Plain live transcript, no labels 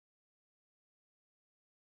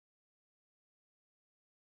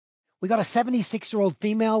We got a 76-year-old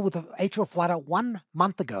female with an atrial flutter 1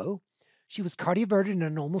 month ago. She was cardioverted in a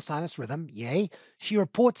normal sinus rhythm. Yay. She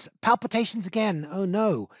reports palpitations again. Oh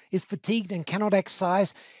no. Is fatigued and cannot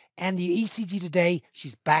exercise. And the ECG today,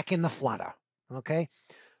 she's back in the flutter. Okay.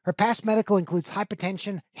 Her past medical includes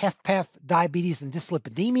hypertension, HFpEF, diabetes, and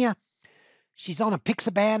dyslipidemia. She's on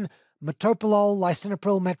apixaban, metoprolol,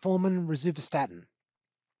 lisinopril, metformin, rosuvastatin.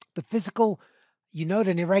 The physical, you note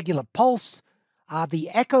an irregular pulse. The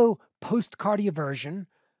echo post-cardioversion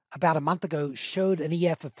about a month ago showed an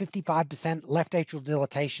EF of 55%, left atrial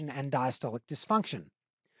dilatation, and diastolic dysfunction.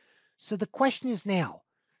 So the question is now,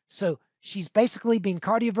 so she's basically been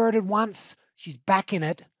cardioverted once, she's back in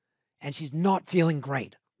it, and she's not feeling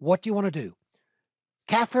great. What do you want to do?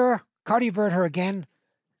 Catheter, cardiovert her again,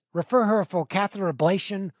 refer her for catheter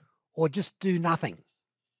ablation, or just do nothing?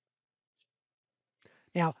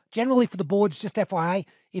 Now, generally for the boards, just FYI,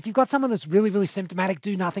 if you've got someone that's really, really symptomatic,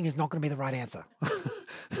 do nothing is not going to be the right answer.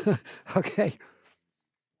 Okay.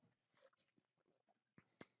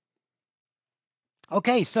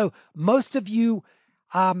 Okay, so most of you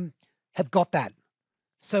have got that.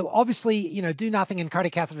 So obviously, do nothing and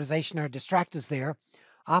cardiac catheterization are distractors there.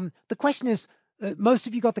 The question is, most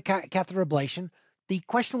of you got the catheter ablation. The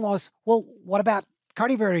question was, well, what about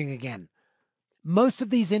cardioverting again? Most of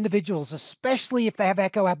these individuals, especially if they have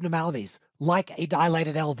echo abnormalities, like a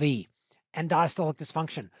dilated LV and diastolic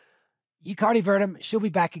dysfunction, you cardiovert them, she'll be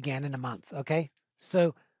back again in a month, okay?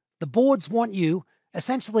 So the boards want you,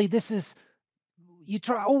 essentially this is,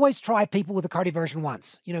 always try people with a cardioversion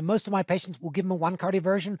once. Most of my patients will give them a one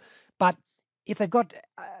cardioversion, but if they've got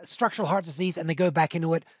structural heart disease and they go back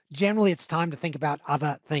into it, generally it's time to think about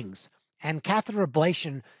other things. And catheter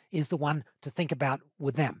ablation is the one to think about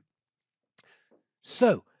with them.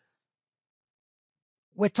 So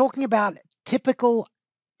we're talking about typical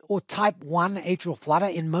or type 1 atrial flutter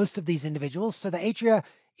in most of these individuals. So the atria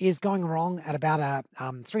is going wrong at about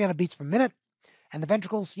 300 beats per minute. And the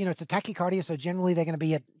ventricles, it's a tachycardia, so generally they're going to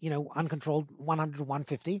be at, uncontrolled 100 to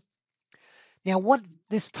 150. Now, what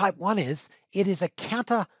this type 1 is, it is a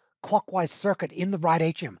counterclockwise circuit in the right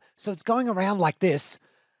atrium. So it's going around like this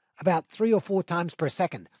about 3 or 4 times per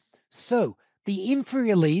second. So the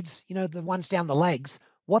inferior leads, the ones down the legs,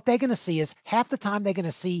 what they're going to see is half the time they're going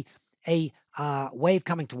to see a wave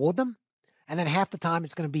coming toward them, and then half the time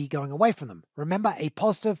it's going to be going away from them. Remember, a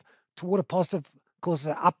positive toward a positive causes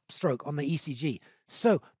an upstroke on the ECG.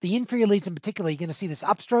 So the inferior leads in particular, you're going to see this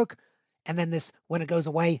upstroke, and then this, when it goes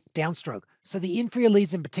away, downstroke. So the inferior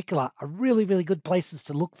leads in particular are really, really good places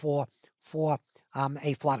to look for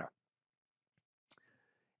a flutter.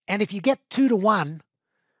 And if you get 2 to 1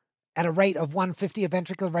 at a rate of 150, a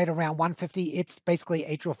ventricular rate around 150, it's basically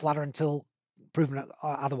atrial flutter until proven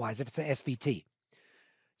otherwise, if it's an SVT.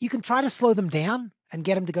 You can try to slow them down and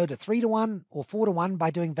get them to go to 3 to 1 or 4 to 1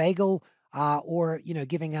 by doing vagal or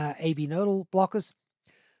giving AV nodal blockers.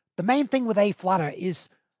 The main thing with A flutter is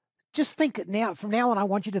just think now, from now on, I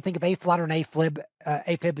want you to think of A flutter and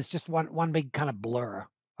AFib as just one big kind of blur,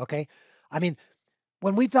 okay? I mean,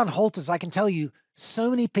 when we've done Holters, I can tell you so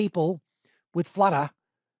many people with flutter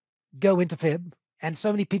go into fib, and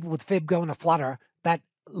so many people with fib go into flutter that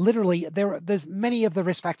literally there's many of the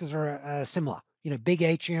risk factors are similar. Big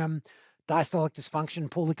atrium, diastolic dysfunction,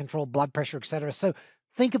 poorly controlled blood pressure, etc. So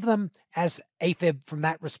think of them as AFib from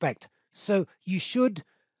that respect. So you should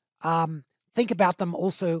think about them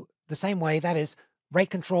also the same way, that is rate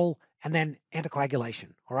control and then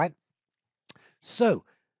anticoagulation, all right? So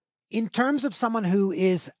in terms of someone who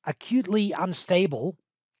is acutely unstable,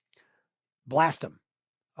 blast them.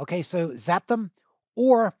 Okay, so zap them,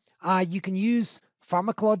 or you can use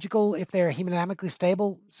pharmacological if they're hemodynamically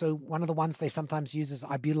stable. So one of the ones they sometimes use is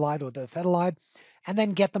ibutilide or dofetilide, and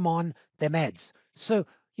then get them on their meds. So,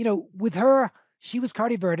 with her, she was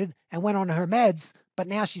cardioverted and went on her meds, but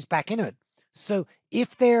now she's back in it. So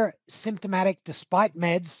if they're symptomatic despite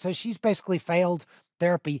meds, so she's basically failed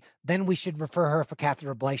therapy, then we should refer her for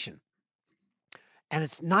catheter ablation. And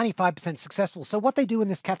it's 95% successful. So what they do in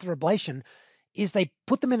this catheter ablation is they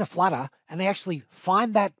put them in a flutter and they actually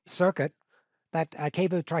find that circuit, that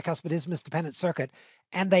cavo-tricuspid isthmus-dependent circuit,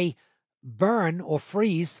 and they burn or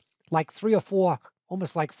freeze like 3 or 4,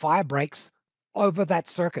 almost like fire breaks over that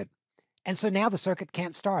circuit. And so now the circuit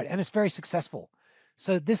can't start, and it's very successful.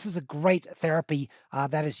 So this is a great therapy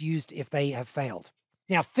that is used if they have failed.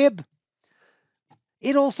 Now, fib,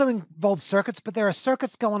 it also involves circuits, but there are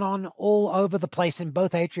circuits going on all over the place in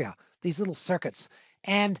both atria, these little circuits.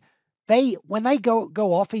 And when they go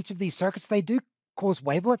off each of these circuits, they do cause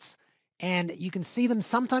wavelets, and you can see them.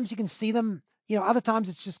 Sometimes you can see them, other times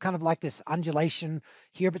it's just kind of like this undulation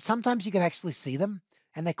here, but sometimes you can actually see them.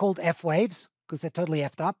 and they're called F waves because they're totally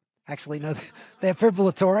effed up. Actually, no, they're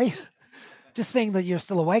fibrillatory. Just seeing that you're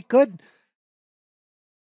still awake, good.